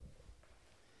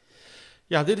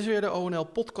Ja, dit is weer de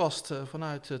ONL-podcast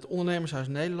vanuit het Ondernemershuis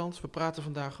Nederland. We praten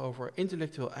vandaag over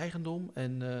intellectueel eigendom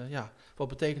en wat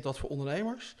betekent dat voor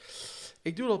ondernemers.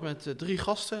 Ik doe dat met 3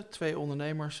 gasten, 2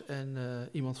 ondernemers en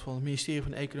iemand van het ministerie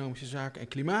van Economische Zaken en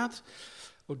Klimaat.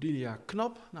 Odilia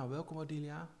Knap. Nou, welkom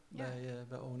Odilia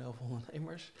bij ONL voor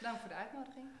Ondernemers. Dank voor de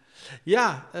uitnodiging.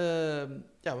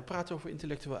 We praten over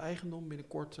intellectueel eigendom.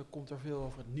 Binnenkort komt er veel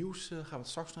over het nieuws. Gaan we het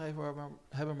straks nog even over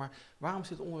hebben. Maar waarom is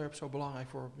dit onderwerp zo belangrijk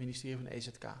voor het ministerie van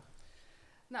EZK?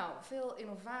 Nou, veel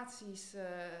innovaties.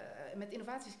 Met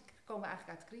innovaties komen we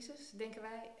eigenlijk uit de crisis, denken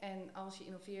wij. En als je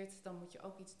innoveert, dan moet je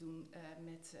ook iets doen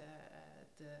met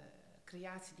de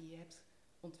creatie die je hebt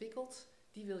ontwikkeld.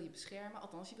 Die wil je beschermen.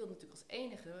 Althans, je wilt natuurlijk als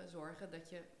enige zorgen dat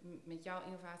je met jouw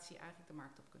innovatie eigenlijk de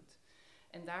markt op kunt.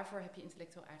 En daarvoor heb je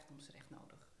intellectueel eigendomsrecht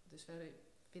nodig. Dus we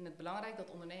vinden het belangrijk dat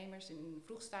ondernemers in een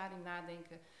vroeg stadium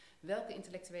nadenken welke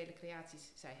intellectuele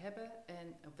creaties zij hebben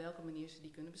en op welke manier ze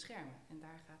die kunnen beschermen. En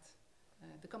daar gaat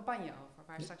de campagne over,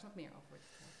 waar straks nog meer over wordt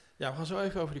verteld. Ja, we gaan zo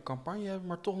even over die campagne hebben,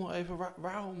 maar toch nog even,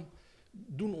 waarom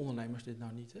doen ondernemers dit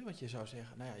nou niet? Hè? Want je zou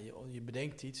zeggen, nou ja, je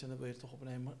bedenkt iets en dan wil je het toch op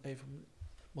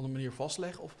een manier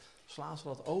vastleggen of slaan ze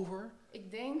dat over?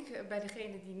 Ik denk bij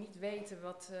degenen die niet weten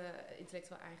wat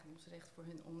intellectueel eigendomsrecht voor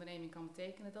hun onderneming kan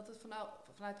betekenen, dat het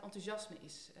vanuit enthousiasme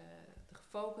is. De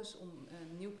focus om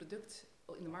een nieuw product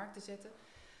in de markt te zetten.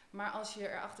 Maar als je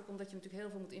erachter komt dat je natuurlijk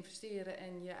heel veel moet investeren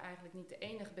en je eigenlijk niet de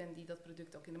enige bent die dat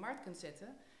product ook in de markt kunt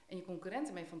zetten en je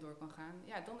concurrenten mee vandoor kan gaan,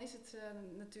 ja, dan is het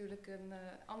natuurlijk een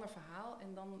ander verhaal.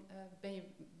 En dan ben je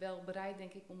wel bereid,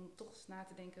 denk ik, om toch eens na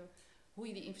te denken hoe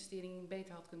je die investering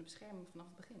beter had kunnen beschermen vanaf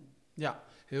het begin. Ja,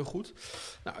 heel goed.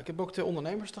 Nou, ik heb ook 2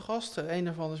 ondernemers te gast. Een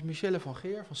daarvan is Michelle van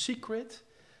Geer van Secret.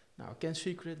 Nou, ik ken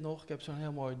Secret nog. Ik heb zo'n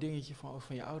heel mooi dingetje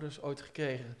van je ouders ooit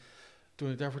gekregen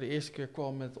toen ik daar voor de eerste keer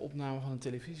kwam met de opname van een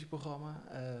televisieprogramma.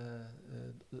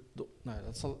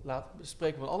 Dat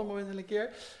bespreken we een ander moment een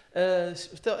keer.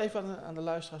 Vertel even aan de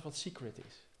luisteraars wat Secret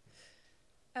is.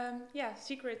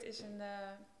 Secret is een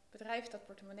bedrijf dat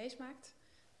portemonnees maakt.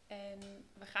 En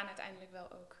we gaan uiteindelijk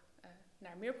wel ook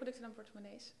naar meer producten dan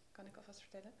portemonnees, kan ik alvast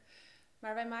vertellen.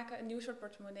 Maar wij maken een nieuw soort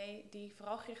portemonnee die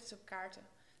vooral gericht is op kaarten.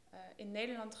 In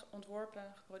Nederland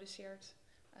ontworpen, geproduceerd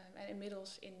en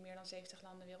inmiddels in meer dan 70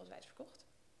 landen wereldwijd verkocht.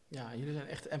 Ja, jullie zijn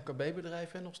echt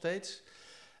MKB-bedrijven nog steeds.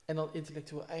 En dan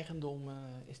intellectueel eigendom,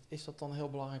 is dat dan een heel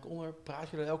belangrijk onderwerp? Praat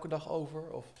je er elke dag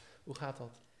over of hoe gaat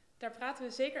dat? Daar praten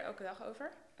we zeker elke dag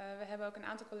over. We hebben ook een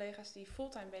aantal collega's die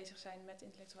fulltime bezig zijn met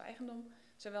intellectueel eigendom.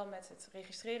 Zowel met het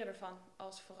registreren ervan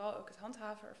als vooral ook het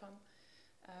handhaven ervan.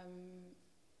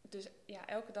 Dus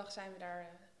elke dag zijn we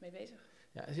daar mee bezig.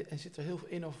 Ja, en zit er heel veel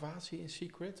innovatie in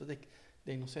Secret? Want ik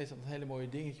denk nog steeds aan dat hele mooie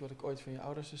dingetje wat ik ooit van je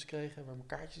ouders dus kreeg, waar mijn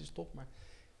kaartjes in stop. Maar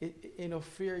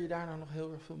innoveer je daar nou nog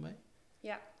heel erg veel mee?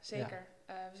 Ja, zeker.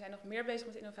 Ja. We zijn nog meer bezig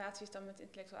met innovaties dan met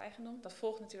intellectueel eigendom. Dat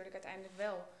volgt natuurlijk uiteindelijk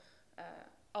wel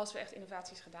als we echt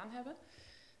innovaties gedaan hebben.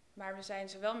 Maar we zijn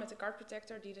zowel met de Card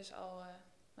Protector, die dus al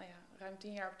ruim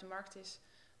 10 jaar op de markt is,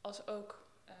 als ook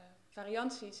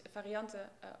varianten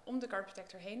om de Card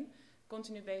Protector heen,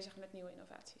 continu bezig met nieuwe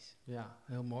innovaties. Ja,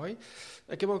 heel mooi.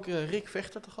 Ik heb ook Rick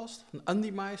Vechter te gast, van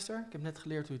Andymeister. Ik heb net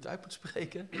geleerd hoe je het uit moet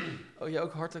spreken. Jij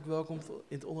ook hartelijk welkom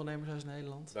in het Ondernemershuis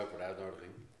Nederland. Dank voor de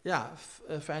uitnodiging. Ja,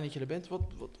 fijn dat je er bent.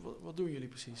 Wat doen jullie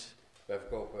precies? Wij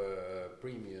verkopen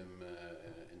premium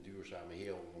en duurzame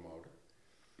herenondermode.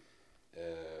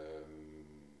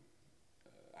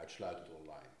 Uitsluitend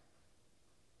online.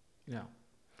 Ja,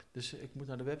 dus ik moet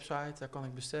naar de website, daar kan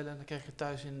ik bestellen en dan krijg je het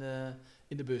thuis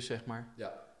in de bus, zeg maar.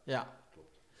 Ja,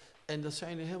 klopt. En dat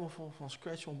zijn jullie helemaal van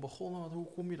scratch om begonnen, want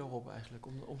hoe kom je daarop eigenlijk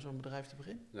om zo'n bedrijf te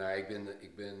beginnen? Nou,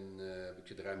 ik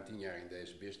zit ruim 10 jaar in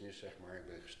deze business, zeg maar. Ik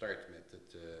ben gestart met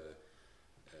het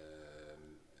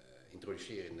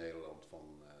introduceren in Nederland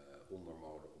van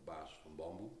ondermode op basis van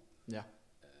bamboe. Ja.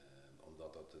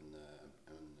 Omdat dat een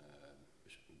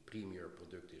premier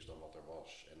product is dan wat er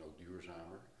was en ook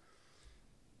duurzamer.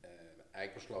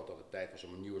 Eigenlijk besloot dat het tijd was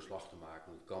om een nieuwe slag te maken,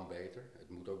 want het kan beter, het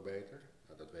moet ook beter.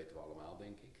 Nou, dat weten we allemaal,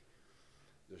 denk ik.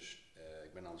 Dus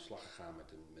ik ben aan de slag gegaan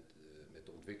met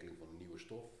de ontwikkeling van een nieuwe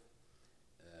stof.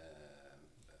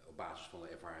 Op basis van de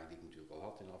ervaring die ik natuurlijk al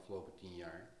had in de afgelopen 10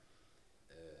 jaar.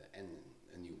 En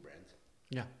een nieuw brand.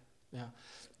 Ja.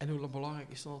 En hoe belangrijk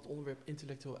is dan het onderwerp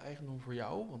intellectueel eigendom voor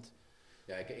jou? Want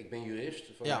ja, ik ben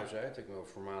jurist van huis uit. Ik ben ook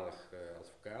voormalig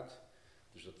advocaat.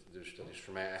 Dus dat is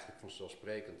voor mij eigenlijk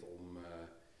vanzelfsprekend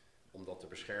om dat te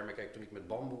beschermen. Kijk, toen ik met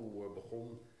bamboe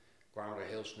begon, kwamen er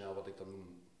heel snel wat ik dan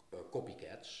noem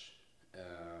copycats.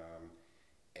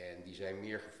 En die zijn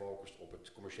meer gefocust op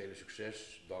het commerciële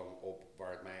succes dan op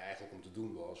waar het mij eigenlijk om te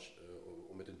doen was,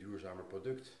 om met een duurzamer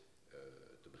product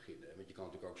te beginnen. Want je kan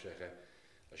natuurlijk ook zeggen,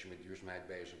 Als je met duurzaamheid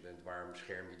bezig bent, waarom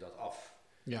scherm je dat af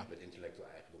met intellectueel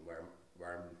eigendom?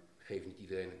 Waarom geeft niet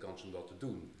iedereen de kans om dat te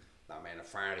doen? Nou, mijn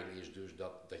ervaring is dus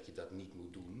dat je dat niet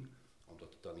moet doen,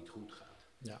 omdat het dan niet goed gaat.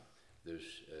 Ja.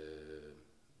 Dus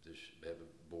we hebben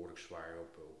behoorlijk zwaar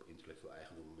op intellectueel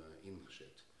eigendom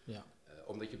ingezet. Ja.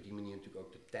 Omdat je op die manier natuurlijk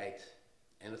ook de tijd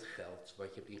en het geld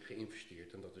wat je hebt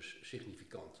geïnvesteerd, en dat is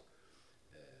significant.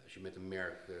 Als je met een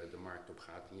merk de markt op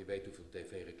gaat en je weet hoeveel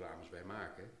tv-reclames wij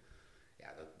maken,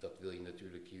 ja, dat wil je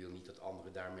natuurlijk, je wil niet dat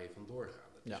anderen daarmee vandoor gaan.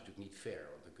 Dat is natuurlijk niet fair,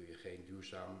 want dan kun je geen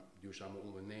duurzame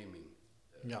onderneming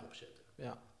opzetten.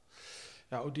 Ja.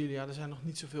 Ja, Odilia, er zijn nog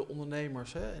niet zoveel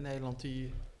ondernemers in Nederland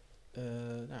die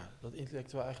dat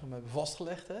intellectueel eigendom hebben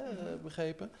vastgelegd,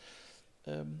 begrepen.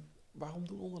 Waarom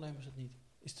doen ondernemers het niet?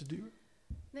 Is het te duur?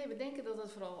 Nee, we denken dat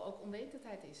het vooral ook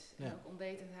onwetendheid is. Ja. En ook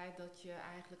onwetendheid dat je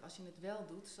eigenlijk, als je het wel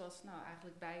doet, zoals nou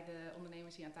eigenlijk beide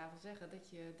ondernemers hier aan tafel zeggen, dat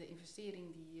je de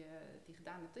investering die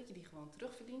gedaan hebt, dat je die gewoon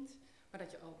terugverdient. Maar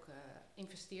dat je ook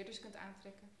investeerders kunt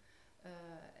aantrekken.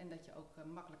 En dat je ook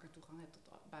makkelijker toegang hebt tot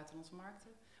buitenlandse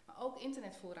markten. Maar ook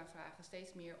internetfora vragen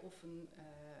steeds meer of een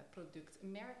product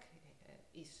een merk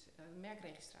is, een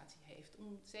merkregistratie heeft.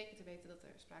 Om zeker te weten dat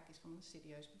er sprake is van een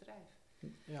serieus bedrijf.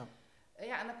 Ja.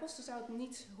 Ja, en aan kosten zou het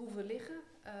niet hoeven liggen,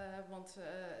 want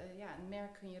een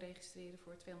merk kun je registreren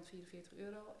voor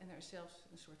 €244 en er is zelfs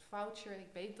een soort voucher.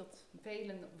 Ik weet dat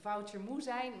velen voucher moe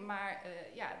zijn, maar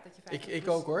dat je 50%... Ik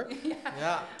ook hoor.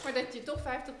 Ja. Maar dat je toch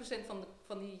 50%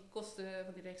 van die kosten,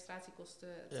 van die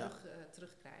registratiekosten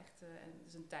terugkrijgt. En dat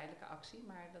is een tijdelijke actie,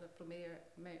 maar dat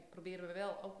proberen we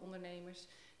wel ook ondernemers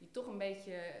die toch een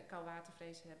beetje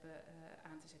koudwatervrees hebben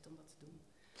aan te zetten om dat te doen.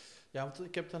 Ja, want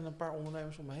ik heb dan een paar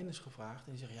ondernemers om me heen eens gevraagd.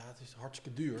 En die zeggen, ja, het is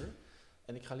hartstikke duur.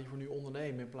 En ik ga liever nu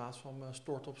ondernemen in plaats van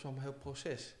storten op zo'n heel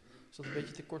proces. Is dat een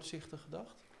beetje te kortzichtig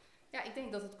gedacht? Ja, ik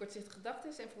denk dat het kortzichtig gedacht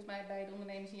is. En volgens mij bij de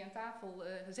ondernemers hier aan tafel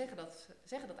zeggen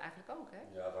dat eigenlijk ook. Hè?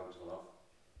 Ja, dat hangt er vanaf,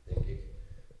 denk ik.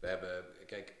 We hebben,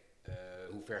 kijk,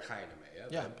 hoe ver ga je ermee? Hè?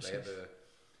 Ja, precies.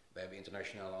 We hebben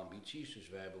internationale ambities, dus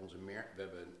we hebben we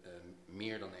hebben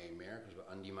meer dan één merk. Dus we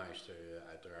hebben Andymeister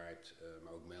uiteraard,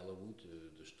 maar ook Mellowood,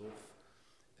 de stof.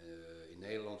 In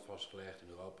Nederland vastgelegd, in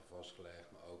Europa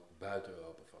vastgelegd, maar ook buiten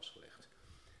Europa vastgelegd.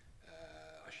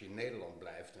 Als je in Nederland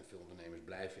blijft, en veel ondernemers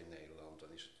blijven in Nederland,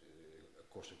 dan is het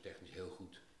kostentechnisch heel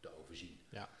goed te overzien.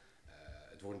 Ja.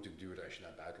 Het wordt natuurlijk duurder als je naar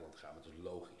het buitenland gaat, maar dat is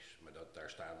logisch. Maar daar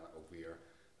staan ook weer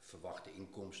verwachte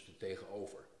inkomsten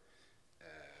tegenover.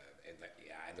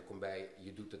 En daar komt bij,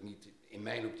 je doet het niet, in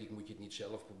mijn optiek moet je het niet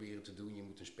zelf proberen te doen. Je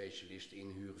moet een specialist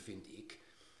inhuren, vind ik.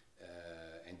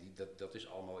 En dat is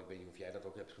allemaal, ik weet niet of jij dat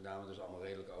ook hebt gedaan, maar dat is allemaal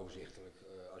redelijk overzichtelijk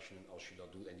als je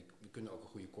dat doet. En die kunnen ook een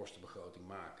goede kostenbegroting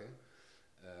maken.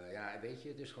 Weet je,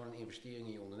 het is gewoon een investering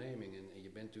in je onderneming. En je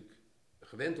bent natuurlijk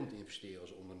gewend om te investeren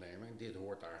als ondernemer. En dit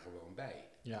hoort daar gewoon bij.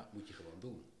 Ja. Moet je gewoon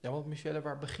doen. Ja, want Michelle,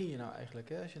 waar begin je nou eigenlijk?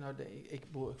 Hè? Als je nou ik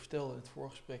vertelde in het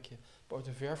voorgesprekje, ik heb ooit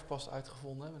een verfkwast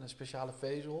uitgevonden met een speciale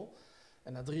vezel.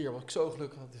 En na 3 jaar was ik zo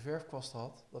gelukkig dat ik de verfkwast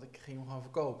had, dat ik ging hem gewoon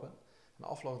verkopen. En de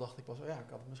afloop dacht ik pas, ik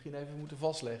had het misschien even moeten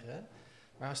vastleggen. Hè?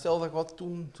 Maar stel dat ik was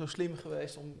toen zo slim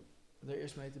geweest om er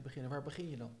eerst mee te beginnen. Waar begin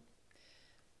je dan?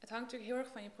 Het hangt natuurlijk heel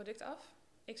erg van je product af.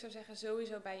 Ik zou zeggen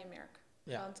sowieso bij je merk.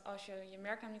 Ja. Want als je je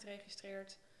merknaam niet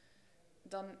registreert,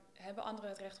 dan hebben anderen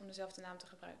het recht om dezelfde naam te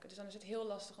gebruiken. Dus dan is het heel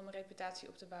lastig om een reputatie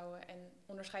op te bouwen en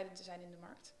onderscheidend te zijn in de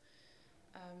markt.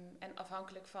 En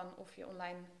afhankelijk van of je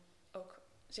online ook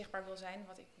zichtbaar wil zijn,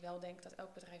 wat ik wel denk dat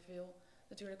elk bedrijf wil,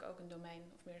 natuurlijk ook een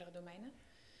domein of meerdere domeinen.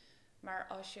 Maar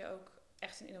als je ook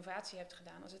echt een innovatie hebt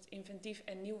gedaan, als het inventief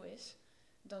en nieuw is,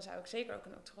 dan zou ik zeker ook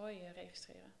een octrooi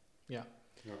registreren. Ja,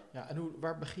 en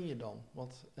waar begin je dan?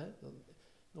 Want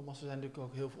nogmaals, er zijn natuurlijk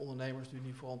ook heel veel ondernemers die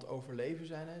nu vooral aan het overleven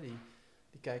zijn. Hè?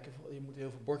 Die kijken, je moet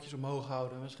heel veel bordjes omhoog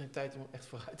houden. Er is geen tijd om echt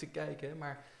vooruit te kijken. Hè?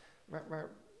 Maar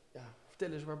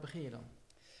vertel eens, waar begin je dan?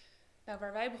 Nou,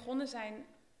 waar wij begonnen zijn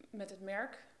met het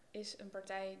merk, is een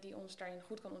partij die ons daarin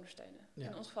goed kan ondersteunen. Ja.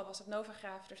 In ons geval was het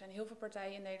Novagraaf. Er zijn heel veel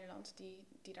partijen in Nederland die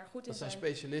daar goed in zijn. Dat zijn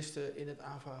specialisten in het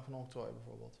aanvragen van een octrooi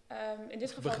bijvoorbeeld? In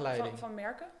dit geval van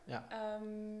merken. Ja.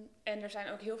 En er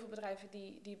zijn ook heel veel bedrijven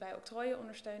die bij octrooien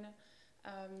ondersteunen.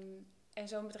 En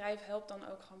zo'n bedrijf helpt dan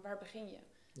ook gewoon, waar begin je?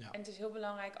 Ja. En het is heel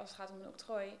belangrijk als het gaat om een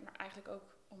octrooi, maar eigenlijk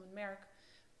ook om een merk,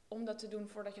 om dat te doen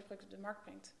voordat je het product op de markt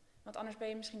brengt. Want anders ben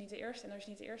je misschien niet de eerste. En als je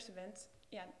niet de eerste bent,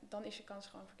 dan is je kans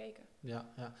gewoon verkeken.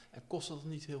 Ja. En kost dat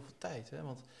niet heel veel tijd? Hè?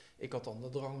 Want ik had dan de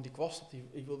drang, die kwast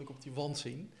wilde ik op die wand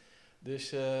zien.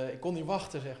 Dus ik kon niet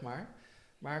wachten, zeg maar.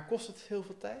 Maar kost het heel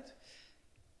veel tijd?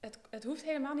 Het hoeft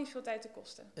helemaal niet veel tijd te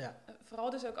kosten. Ja. Vooral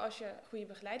dus ook als je goede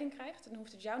begeleiding krijgt, dan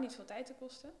hoeft het jou niet veel tijd te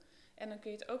kosten. En dan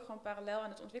kun je het ook gewoon parallel aan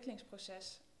het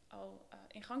ontwikkelingsproces al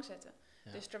in gang zetten.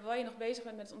 Ja. Dus terwijl je nog bezig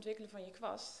bent met het ontwikkelen van je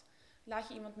kwast, laat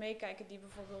je iemand meekijken die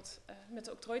bijvoorbeeld met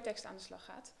de octrooitekst aan de slag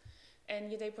gaat. En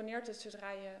je deponeert het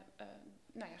zodra je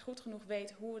goed genoeg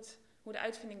weet hoe de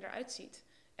uitvinding eruit ziet.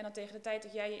 En dan tegen de tijd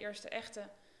dat jij je eerste echte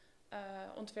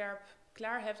ontwerp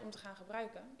klaar hebt om te gaan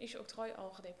gebruiken, is je octrooi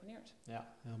al gedeponeerd.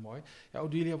 Ja, heel mooi. Ja,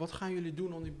 Odilia, wat gaan jullie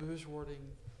doen om die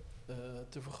bewustwording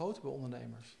te vergroten bij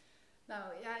ondernemers?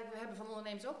 Nou ja, we hebben van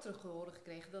ondernemers ook terug te horen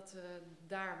gekregen dat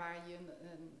daar waar je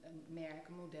een merk,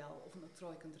 een model of een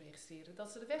octrooi kunt registreren,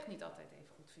 dat ze de weg niet altijd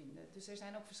even goed vinden. Dus er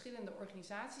zijn ook verschillende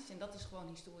organisaties, en dat is gewoon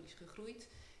historisch gegroeid,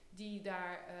 die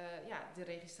daar de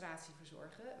registratie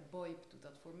verzorgen. BOIP doet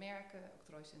dat voor merken,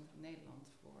 Octrooicentrum Nederland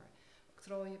voor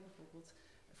octrooien bijvoorbeeld.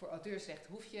 Voor auteursrecht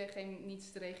hoef je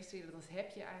niets te registreren, dat heb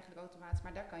je eigenlijk automatisch.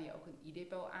 Maar daar kan je ook een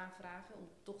i-depot aanvragen om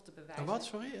toch te bewijzen. En wat,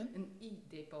 sorry? Een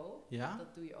i-depot, Ja?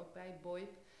 dat doe je ook bij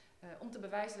BOIP. Om te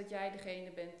bewijzen dat jij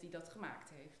degene bent die dat gemaakt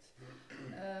heeft.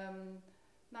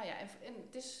 En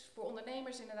het is voor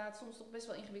ondernemers inderdaad soms toch best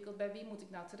wel ingewikkeld. Bij wie moet ik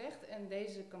nou terecht? En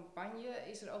deze campagne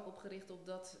is er ook op gericht op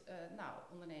dat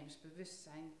ondernemers bewust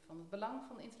zijn van het belang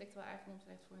van intellectueel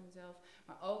eigendomsrecht voor hunzelf.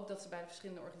 Maar ook dat ze bij de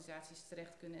verschillende organisaties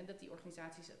terecht kunnen. En dat die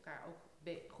organisaties elkaar ook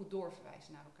goed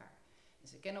doorverwijzen naar elkaar. En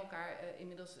ze kennen elkaar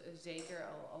inmiddels zeker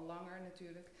al langer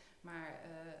natuurlijk. Maar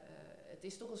het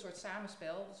is toch een soort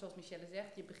samenspel. Zoals Michelle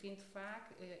zegt, je begint vaak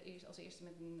als eerste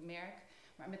met een merk.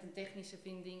 Maar met een technische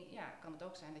vinding kan het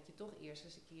ook zijn dat je toch eerst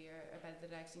eens een keer bij de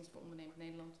Rijksdienst voor Ondernemend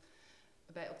Nederland,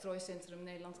 bij Octrooicentrum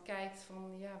Nederland kijkt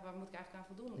van waar moet ik eigenlijk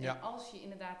aan voldoen? Ja. En als je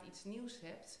inderdaad iets nieuws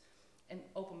hebt en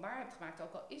openbaar hebt gemaakt,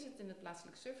 ook al is het in het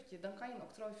plaatselijk servertje, dan kan je een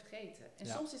octrooi vergeten. En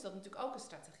soms is dat natuurlijk ook een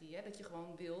strategie, dat je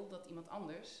gewoon wil dat iemand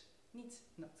anders niet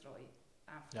een octrooi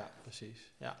aanvraagt. Ja,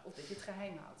 precies. Ja. Of dat je het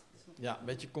geheim houdt. Ja, een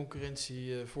beetje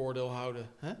concurrentievoordeel houden.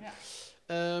 Hè? Ja.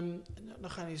 Dan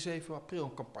gaan we 7 april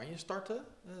een campagne starten.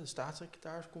 De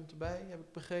staatssecretaris komt erbij, heb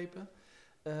ik begrepen.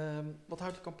 Wat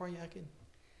houdt die campagne eigenlijk in?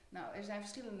 Nou, er zijn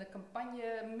verschillende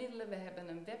campagnemiddelen. We hebben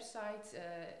een website,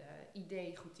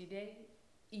 IE Goed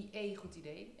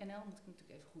Idee, NL moet ik natuurlijk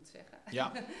even goed zeggen.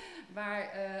 Ja.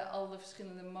 Waar al de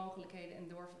verschillende mogelijkheden en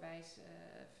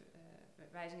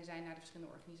doorverwijzingen zijn naar de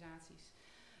verschillende organisaties.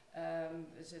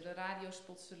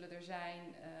 Radiospots zullen er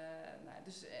zijn.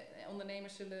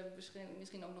 Ondernemers zullen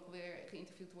misschien ook nog weer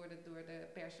geïnterviewd worden door de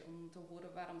pers om te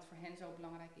horen waarom het voor hen zo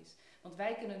belangrijk is. Want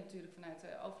wij kunnen natuurlijk vanuit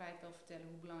de overheid wel vertellen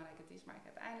hoe belangrijk het is. Maar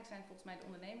uiteindelijk zijn volgens mij de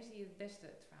ondernemers die het beste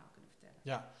het verhaal kunnen vertellen.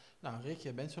 Ja, nou Rick,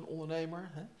 jij bent zo'n ondernemer.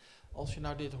 Hè? Als je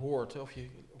nou dit hoort, of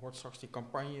je hoort straks die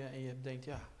campagne en je denkt,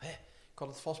 ik had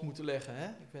het vast moeten leggen. Hè?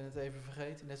 Ik ben het even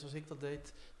vergeten, net zoals ik dat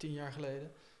deed 10 jaar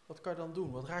geleden. Wat kan je dan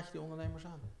doen? Wat raad je die ondernemers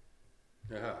aan?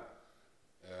 Ja,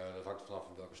 dat hangt vanaf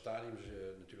in welke stadium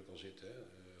ze natuurlijk al zitten.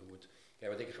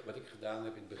 Wat ik gedaan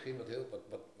heb in het begin,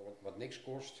 wat niks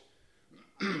kost,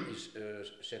 is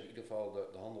zet in ieder geval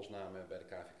de handelsnamen bij de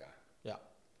KVK. Ja.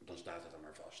 Dan staat het er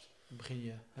maar vast. Dan begin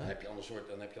je. Dan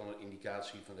heb je al een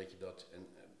indicatie van dat je dat.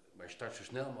 Maar je start zo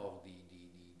snel mogelijk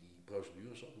die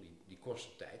procedures op, die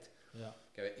kosten tijd. Ja.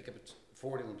 Kijk, ik heb het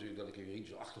voordeel natuurlijk dat ik een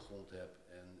juridische achtergrond heb.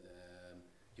 En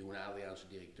Jeroen Adriaanse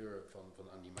directeur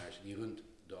van Andy Meijsen, die runt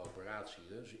de operatie.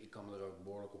 Dus ik kan me er ook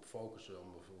behoorlijk op focussen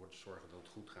om ervoor te zorgen dat het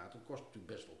goed gaat. Het kost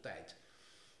natuurlijk best wel tijd.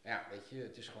 Ja, weet je,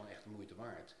 het is gewoon echt de moeite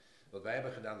waard. Wat wij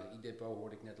hebben gedaan, het i-depot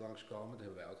hoorde ik net langskomen, dat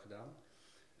hebben wij ook gedaan.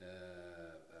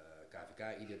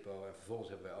 KVK, i-depot en vervolgens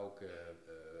hebben wij ook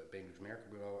Benelux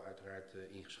Merkenbureau uiteraard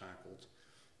ingeschakeld.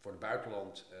 Voor het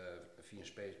buitenland via een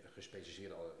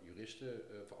gespecialiseerde juristen,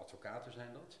 voor advocaten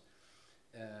zijn dat.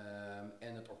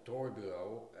 En het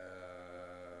octrooibureau,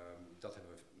 dat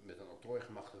hebben we met een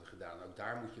octrooigemachtigde gedaan. Ook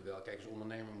daar moet je wel, kijk als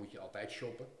ondernemer moet je altijd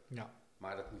shoppen. Ja.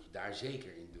 Maar dat moet je daar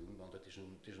zeker in doen, want het is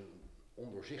een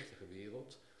ondoorzichtige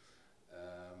wereld.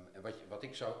 En wat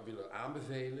ik zou willen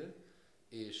aanbevelen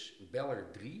is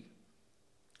beller 3,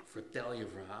 vertel je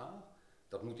verhaal.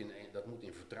 Dat moet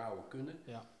in vertrouwen kunnen.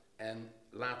 Ja. En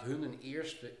laat hun een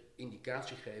eerste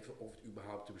indicatie geven of het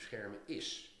überhaupt te beschermen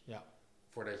is. Ja.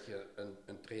 Voordat je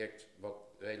een traject wat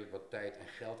redelijk wat tijd en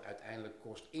geld uiteindelijk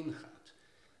kost ingaat.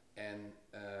 En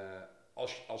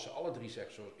als ze alle 3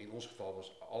 zeggen, zoals in ons geval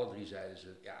was, alle 3 zeiden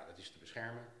ze, ja dat is te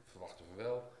beschermen, verwachten we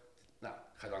wel. Nou,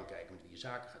 ga dan kijken met wie je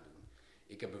zaken gaat doen.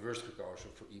 Ik heb bewust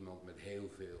gekozen voor iemand met heel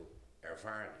veel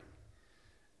ervaring.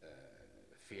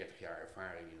 40 jaar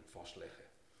ervaring in het vastleggen.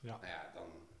 Ja. Nou ja, dan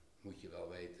moet je wel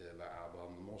weten waar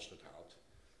Abraham de mosterd haalt.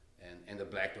 En dat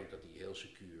blijkt ook dat hij heel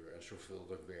secuur en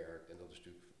zorgvuldig werkt. En dat is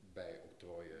natuurlijk bij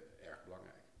octrooien erg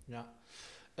belangrijk. Ja.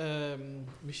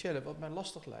 Michelle, wat mij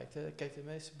lastig lijkt, hè? Kijk, de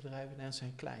meeste bedrijven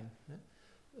zijn klein. Hè?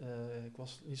 Ik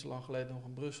was niet zo lang geleden nog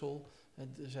in Brussel.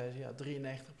 En zeiden ze, ja,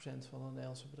 93% van de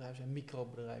Nederlandse bedrijven zijn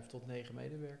microbedrijven tot 9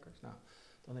 medewerkers. Nou,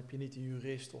 dan heb je niet een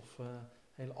jurist of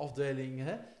hele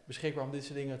afdeling beschikbaar om dit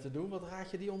soort dingen te doen. Wat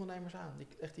raad je die ondernemers aan?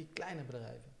 Echt die kleine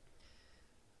bedrijven.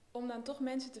 Om dan toch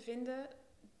mensen te vinden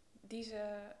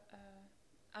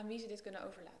aan wie ze dit kunnen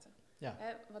overlaten.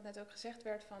 Ja. Wat net ook gezegd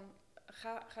werd van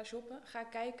ga shoppen, ga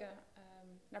kijken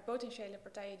naar potentiële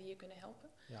partijen die je kunnen helpen.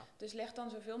 Ja. Dus leg dan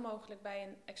zoveel mogelijk bij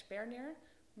een expert neer.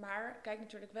 Maar kijk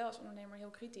natuurlijk wel als ondernemer heel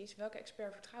kritisch, welke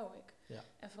expert vertrouw ik? Ja.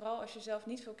 En vooral als je zelf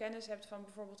niet veel kennis hebt van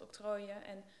bijvoorbeeld octrooien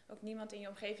en ook niemand in je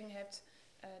omgeving hebt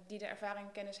die de ervaring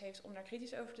en kennis heeft om daar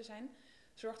kritisch over te zijn,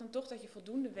 zorg dan toch dat je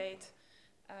voldoende weet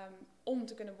om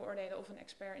te kunnen beoordelen of een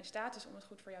expert in staat is om het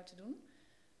goed voor jou te doen.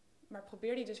 Maar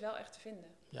probeer die dus wel echt te vinden.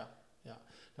 Ja.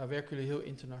 Nou werken jullie heel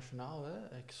internationaal.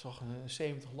 Hè? Ik zag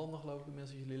 70 landen geloof ik de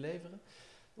mensen die jullie leveren.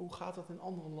 Hoe gaat dat in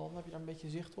andere landen? Heb je daar een beetje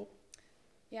zicht op?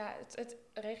 Ja, het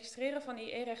registreren van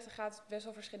IE-rechten gaat best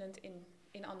wel verschillend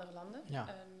in andere landen.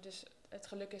 Ja. Dus het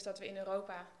geluk is dat we in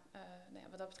Europa,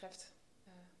 wat dat betreft,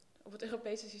 op het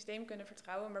Europese systeem kunnen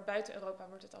vertrouwen. Maar buiten Europa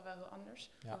wordt het al wel heel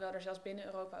anders. Ja. Hoewel er zelfs binnen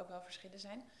Europa ook wel verschillen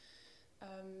zijn.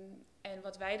 En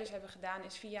wat wij dus hebben gedaan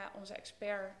is via onze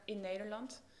expert in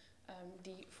Nederland,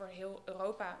 die voor heel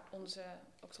Europa onze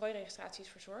octrooiregistraties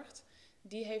verzorgt.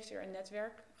 Die heeft weer een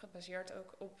netwerk, gebaseerd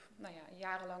ook op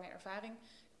jarenlange ervaring,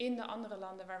 in de andere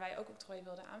landen waar wij ook octrooi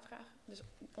wilden aanvragen. Dus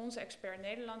onze expert in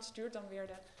Nederland stuurt dan weer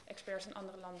de experts in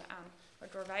andere landen aan.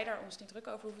 Waardoor wij daar ons niet druk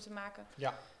over hoeven te maken.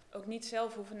 Ja. Ook niet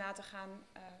zelf hoeven na te gaan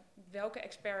welke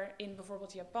expert in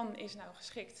bijvoorbeeld Japan is nou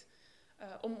geschikt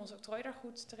om ons octrooi daar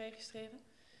goed te registreren.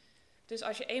 Dus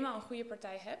als je eenmaal een goede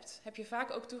partij hebt, heb je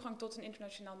vaak ook toegang tot een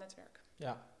internationaal netwerk.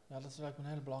 Ja, dat is eigenlijk een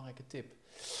hele belangrijke tip.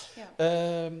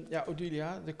 Ja.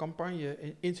 Odilia, de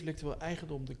campagne Intellectueel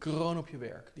Eigendom, de kroon op je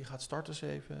werk, die gaat starten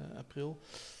 7 april.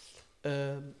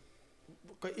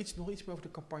 Kan je nog iets meer over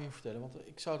de campagne vertellen? Want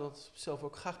ik zou dat zelf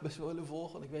ook graag best wel willen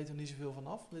volgen, want ik weet er niet zoveel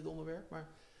vanaf, dit onderwerp. Maar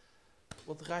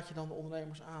wat raad je dan de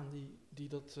ondernemers aan die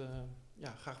dat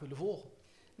graag willen volgen?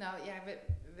 Nou ja,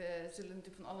 we zullen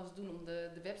natuurlijk van alles doen om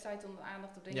de website onder de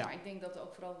aandacht te brengen. Ja. Maar ik denk dat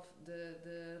ook vooral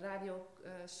de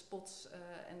radiospots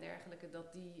en dergelijke,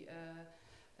 dat die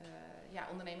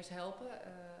ondernemers helpen.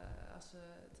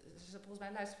 Volgens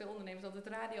mij luisteren veel ondernemers altijd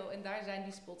radio en daar zijn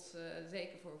die spots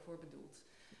zeker voor bedoeld.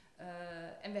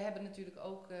 En we hebben natuurlijk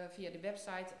ook via de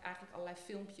website eigenlijk allerlei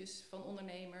filmpjes van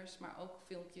ondernemers, maar ook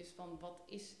filmpjes van wat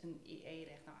is een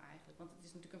IE-recht nou eigenlijk. Want het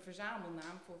is natuurlijk een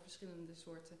verzamelnaam voor verschillende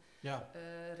soorten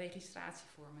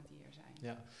registratievormen die er zijn.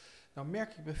 Ja. Nou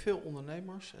merk ik bij veel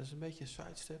ondernemers, en dat is een beetje een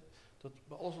sidestep, dat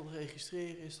bij alles wat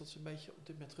registreren is, dat ze een beetje op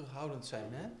dit moment terughoudend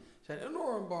zijn. Hè? Ze zijn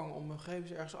enorm bang om hun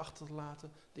gegevens ergens achter te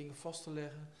laten, dingen vast te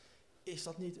leggen. Is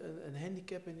dat niet een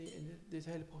handicap in dit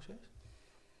hele proces?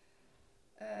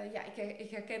 Ik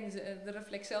herken de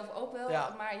reflex zelf ook wel,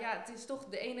 maar ja, het is toch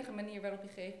de enige manier waarop je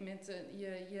op een gegeven moment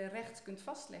je recht kunt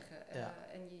vastleggen.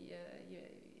 En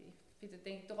je vindt het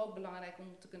denk ik toch ook belangrijk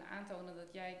om te kunnen aantonen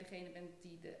dat jij degene bent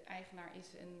die de eigenaar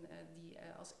is en die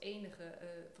als enige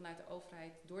vanuit de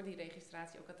overheid door die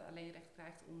registratie ook het alleenrecht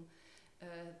krijgt om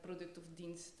het product of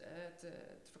dienst te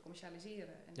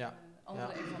vercommercialiseren en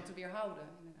anderen ervan te weerhouden,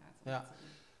 inderdaad.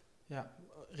 Ja,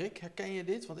 Rick, herken je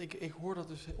dit? Want ik hoor dat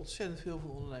dus ontzettend veel van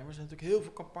ondernemers. Er zijn natuurlijk heel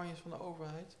veel campagnes van de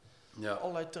overheid. Ja.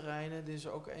 Allerlei terreinen. Dit is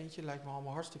er ook eentje, lijkt me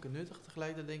allemaal hartstikke nuttig.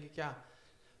 Tegelijk denk ik,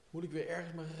 moet ik weer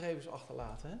ergens mijn gegevens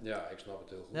achterlaten? Hè? Ja, ik snap het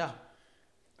heel goed. Ja.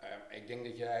 Ik denk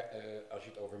dat jij, als je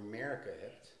het over merken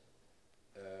hebt,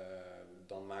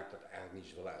 dan maakt dat eigenlijk niet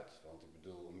zoveel uit. Want ik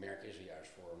bedoel, een merk is er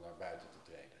juist voor om naar buiten te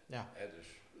treden. Ja. Dus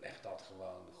leg dat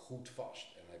gewoon goed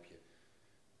vast. En dan heb je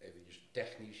eventjes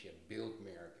technisch, je hebt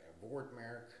beeldmerk en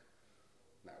woordmerk.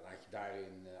 Nou, laat je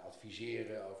daarin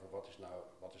adviseren over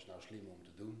wat is nou slim om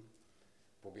te doen.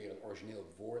 Probeer een origineel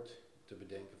woord te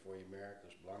bedenken voor je merk,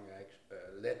 dat is belangrijk.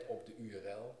 Let op de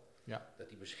URL, dat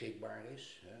die beschikbaar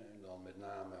is. Hè. En dan met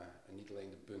name niet alleen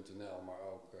de .nl, maar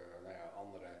ook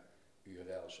andere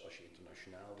URL's als je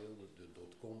internationaal wil, de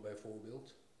 .com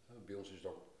bijvoorbeeld. Bij ons is het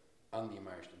ook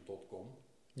andymeister.com,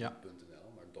 niet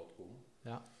 .nl, maar .com.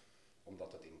 Ja.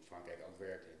 Omdat het in Frankrijk ook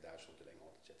werkt, in Duitsland, in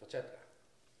Engeland, et cetera.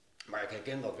 Maar ik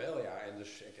herken dat wel, ja. En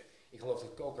dus ik geloof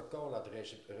dat Coca-Cola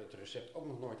het recept ook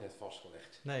nog nooit heeft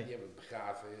vastgelegd. Nee. Die hebben het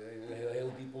begraven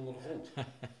heel diep onder de grond.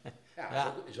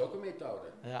 Dat is ook een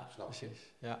methode. Ja, snap je?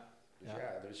 precies. Ja. Dus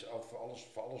er is ook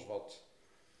voor alles wat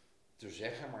te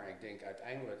zeggen. Maar ik denk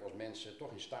uiteindelijk als mensen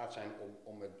toch in staat zijn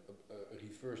om met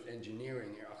reverse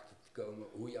engineering erachter te komen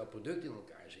hoe jouw product in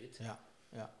elkaar zit.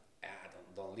 Ja.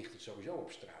 Dan dan ligt het sowieso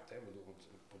op straat. Hè? Ik bedoel, want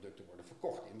producten worden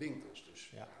verkocht in winkels,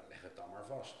 dus leg het dan maar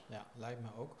vast. Ja, lijkt me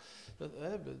ook.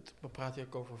 We praten hier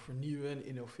ook over vernieuwen en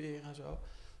innoveren en zo.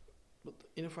 Dat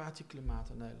innovatieklimaat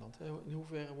in Nederland, hè? In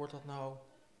hoeverre wordt dat nou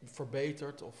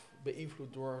verbeterd of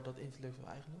beïnvloed door dat intellectueel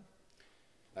eigendom?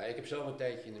 Nou, ik heb zelf een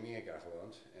tijdje in Amerika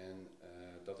gewoond en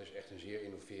dat is echt een zeer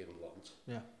innoverend land.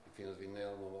 Ja. Ik vind dat we in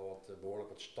Nederland nog wel behoorlijk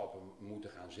wat stappen moeten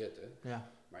gaan zetten.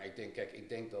 Ja. Maar ik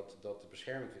denk dat de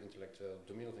bescherming van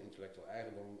door middel van intellectueel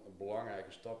eigendom een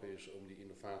belangrijke stap is om die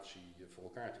innovatie voor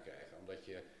elkaar te krijgen. Omdat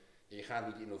je gaat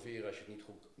niet innoveren als je het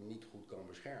niet goed kan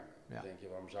beschermen. Dan denk je,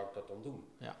 waarom zou ik dat dan doen?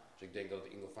 Ja. Dus ik denk dat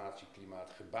het innovatieklimaat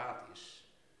gebaat is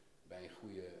bij een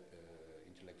goede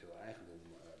intellectueel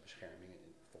eigendombescherming.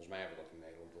 Volgens mij hebben we dat in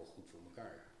Nederland wel goed voor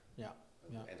elkaar. Ja.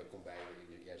 En dat komt bij,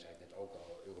 jij zei het net ook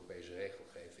al, Europese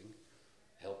regelgeving.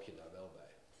 Help je daar wel bij?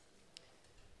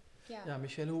 Ja,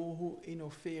 Michelle, hoe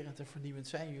innoverend en vernieuwend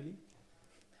zijn jullie?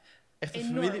 Echt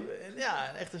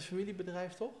een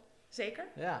familiebedrijf, toch? Zeker.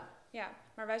 Ja. Ja,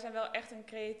 maar wij zijn wel echt een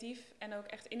creatief en ook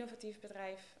echt innovatief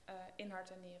bedrijf in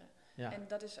hart en nieren. Ja. En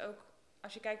dat is ook,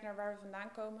 als je kijkt naar waar we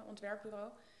vandaan komen,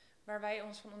 ontwerpbureau, waar wij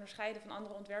ons van onderscheiden van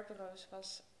andere ontwerpbureaus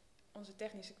was onze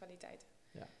technische kwaliteit.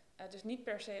 Ja. Dus niet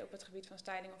per se op het gebied van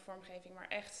styling of vormgeving, maar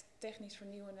echt technisch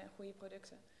vernieuwende en goede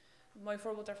producten. Een mooi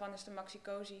voorbeeld daarvan is de Maxi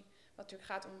Cozy, wat natuurlijk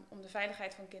gaat om de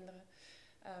veiligheid van kinderen.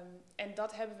 En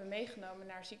dat hebben we meegenomen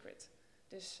naar Secret.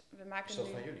 Dus we maken is dat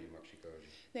van jullie, Maxi Cozy?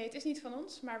 Nee, het is niet van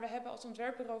ons, maar we hebben als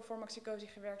ontwerpbureau voor Maxi Cozy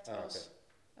gewerkt.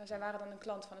 Zij waren dan een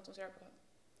klant van het ontwerpbureau.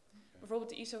 Okay. Bijvoorbeeld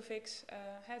de Isofix,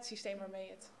 het systeem waarmee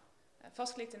je het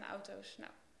vastklikt in de auto's.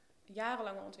 Nou,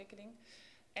 jarenlange ontwikkeling.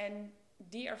 En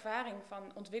die ervaring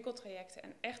van ontwikkeltrajecten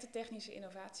en echte technische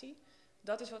innovatie,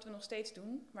 dat is wat we nog steeds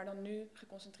doen, maar dan nu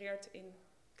geconcentreerd in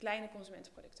kleine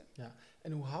consumentenproducten. Ja,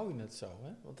 en hoe hou je het zo?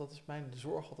 Hè? Want dat is mijn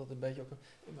zorg altijd een beetje ook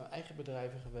in mijn eigen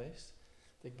bedrijven geweest.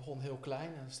 Ik begon heel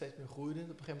klein en steeds meer groeide. Op een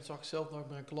gegeven moment zag ik zelf nooit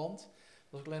meer een klant. Dan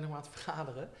was ik alleen nog maar aan het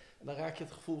vergaderen. En dan raak je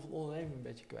het gevoel van onderneming een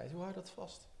beetje kwijt. Hoe hou je dat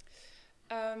vast?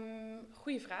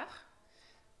 Goeie vraag.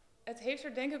 Het heeft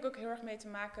er denk ik ook heel erg mee te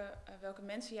maken welke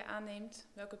mensen je aanneemt,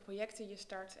 welke projecten je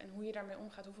start en hoe je daarmee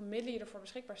omgaat, hoeveel middelen je ervoor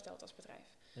beschikbaar stelt als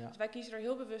bedrijf. Ja. Dus wij kiezen er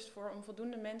heel bewust voor om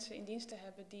voldoende mensen in dienst te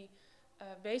hebben die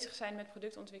bezig zijn met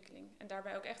productontwikkeling en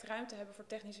daarbij ook echt ruimte hebben voor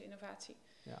technische innovatie.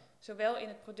 Ja. Zowel in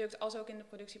het product als ook in de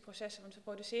productieprocessen, want we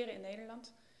produceren in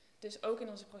Nederland. Dus ook in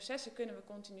onze processen kunnen we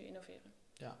continu innoveren.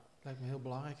 Ja, lijkt me heel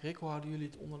belangrijk. Rick, hoe houden jullie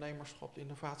het ondernemerschap, de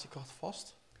innovatiekracht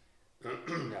vast? Ja,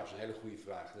 dat is een hele goede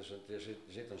vraag. Dus er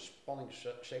zit een spanning,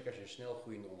 zeker als je een snel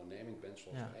groeiende onderneming bent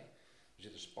zoals wij. Er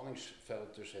zit een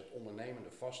spanningsveld tussen het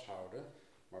ondernemende vasthouden,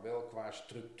 maar wel qua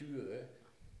structuren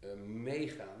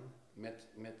meegaan met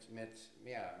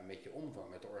je omvang,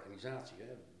 met de organisatie. Hè.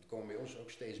 Er komen bij ons ook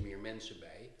steeds meer mensen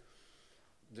bij.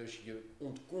 Dus je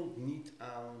ontkomt niet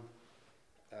aan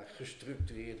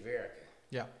gestructureerd werken.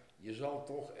 Ja. Je zal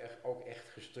toch ook echt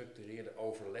gestructureerde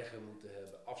overleggen moeten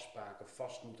hebben, afspraken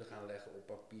vast moeten gaan leggen op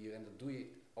papier. En dat doe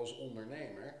je als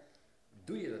ondernemer,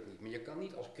 doe je dat niet. Maar je kan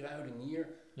niet als kruidenier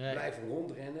blijven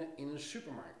rondrennen in een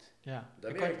supermarkt. Ja.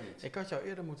 Dat werkt niet. Ik had jou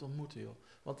eerder moeten ontmoeten, joh.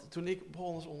 Want toen ik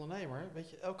begon als ondernemer, weet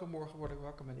je, elke morgen word ik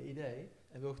wakker met een idee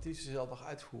en wil ik het liefst dezelfde dag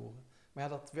uitvoeren. Maar ja,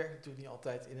 dat werkt natuurlijk niet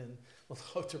altijd in een wat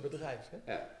groter bedrijf,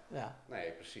 hè? Ja.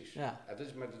 Nee, precies. Ja.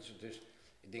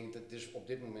 Ik denk dat het op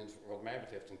dit moment, wat mij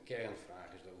betreft, een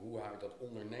kernvraag is. Hoe hou je dat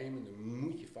ondernemende,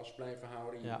 moet je vast blijven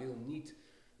houden. Je wil niet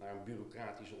naar een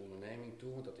bureaucratische onderneming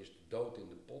toe, want dat is de dood in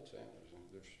de pot. Hè.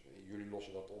 Dus jullie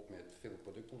lossen dat op met veel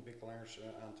productontwikkelaars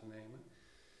aan te nemen.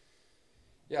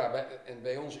 Ja,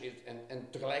 bij ons en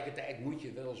tegelijkertijd moet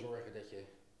je wel zorgen dat je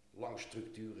langs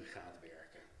structuren gaat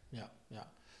werken.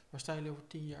 Ja. Waar staan jullie over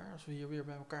 10 jaar, als we hier weer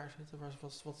bij elkaar zitten?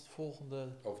 Wat is het volgende?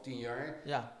 Over 10 jaar?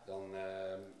 Ja. Dan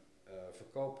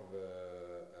verkopen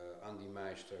we aan die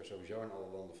Meister sowieso in alle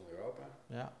landen van Europa.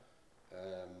 Ja.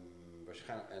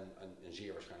 Waarschijnlijk, en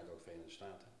zeer waarschijnlijk ook Verenigde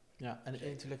Staten. Ja, en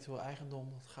intellectueel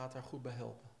eigendom, dat gaat daar goed bij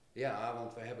helpen. Ja,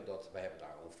 want wij hebben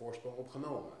daar al een voorsprong op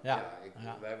genomen.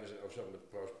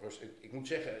 Ik moet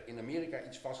zeggen, in Amerika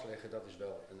iets vastleggen, dat is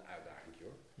wel een uitdaging,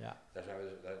 hoor. Ja.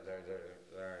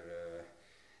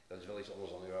 Dat is wel iets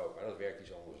anders dan Europa. Dat werkt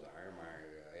iets anders daar, maar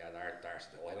daar is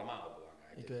het wel helemaal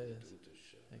belangrijk. Ik weet het.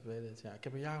 Ik weet het, ja. Ik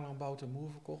heb een jarenlang Bout & Moe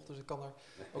verkocht, dus ik kan er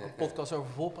ook een podcast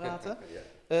over volpraten.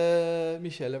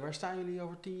 Michelle, waar staan jullie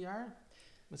over 10 jaar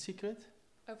met Secret?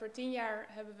 Over 10 jaar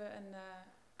hebben we een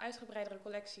uitgebreidere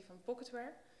collectie van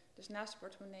pocketware. Dus naast de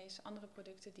portemonnees andere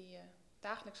producten die je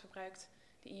dagelijks gebruikt,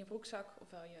 die in je broekzak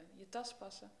ofwel je tas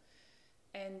passen.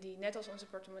 En die net als onze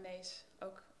portemonnees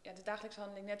ook de dagelijkse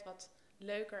handeling net wat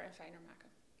leuker en fijner maken.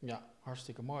 Ja,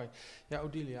 hartstikke mooi. Ja,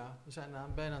 Odilia, we zijn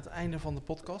bijna aan het einde van de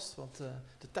podcast, want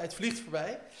de tijd vliegt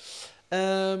voorbij.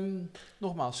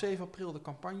 Nogmaals, 7 april de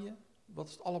campagne. Wat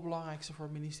is het allerbelangrijkste voor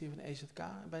het ministerie van EZK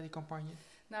bij die campagne?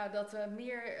 Nou, dat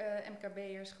meer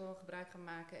MKB'ers gewoon gebruik gaan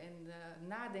maken en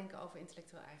nadenken over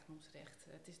intellectueel eigendomsrecht.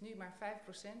 Het is nu maar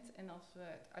 5% en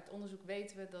uit onderzoek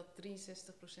weten we dat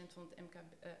 63% van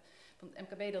het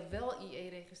MKB dat wel IE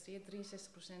registreert,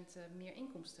 63% meer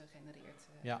inkomsten genereert.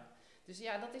 Ja. Dus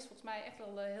ja, dat is volgens mij echt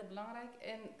wel heel belangrijk.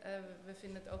 En we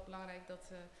vinden het ook belangrijk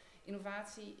dat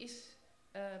innovatie is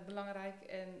belangrijk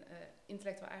en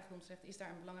intellectueel eigendomsrecht is daar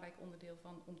een belangrijk onderdeel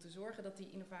van om te zorgen dat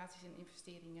die innovaties en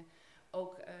investeringen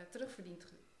ook terugverdiend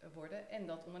worden en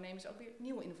dat ondernemers ook weer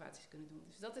nieuwe innovaties kunnen doen.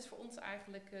 Dus dat is voor ons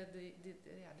eigenlijk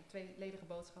de tweeledige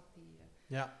boodschap die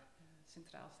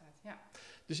centraal staat. Ja.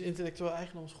 Dus intellectueel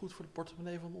eigendom is goed voor de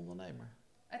portemonnee van de ondernemer?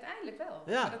 Uiteindelijk wel.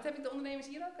 Ja. Maar dat heb ik de ondernemers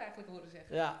hier ook eigenlijk horen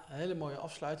zeggen. Ja, een hele mooie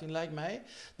afsluiting lijkt mij.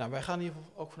 Nou, wij gaan in ieder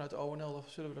geval ook vanuit de ONL, daar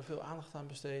zullen we er veel aandacht aan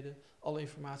besteden. Alle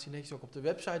informatie netjes ook op de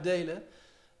website delen.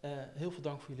 Heel veel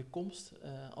dank voor jullie komst,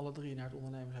 alle 3 naar het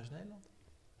Ondernemershuis Nederland.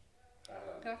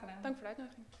 Graag gedaan. Dank voor de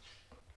uitnodiging.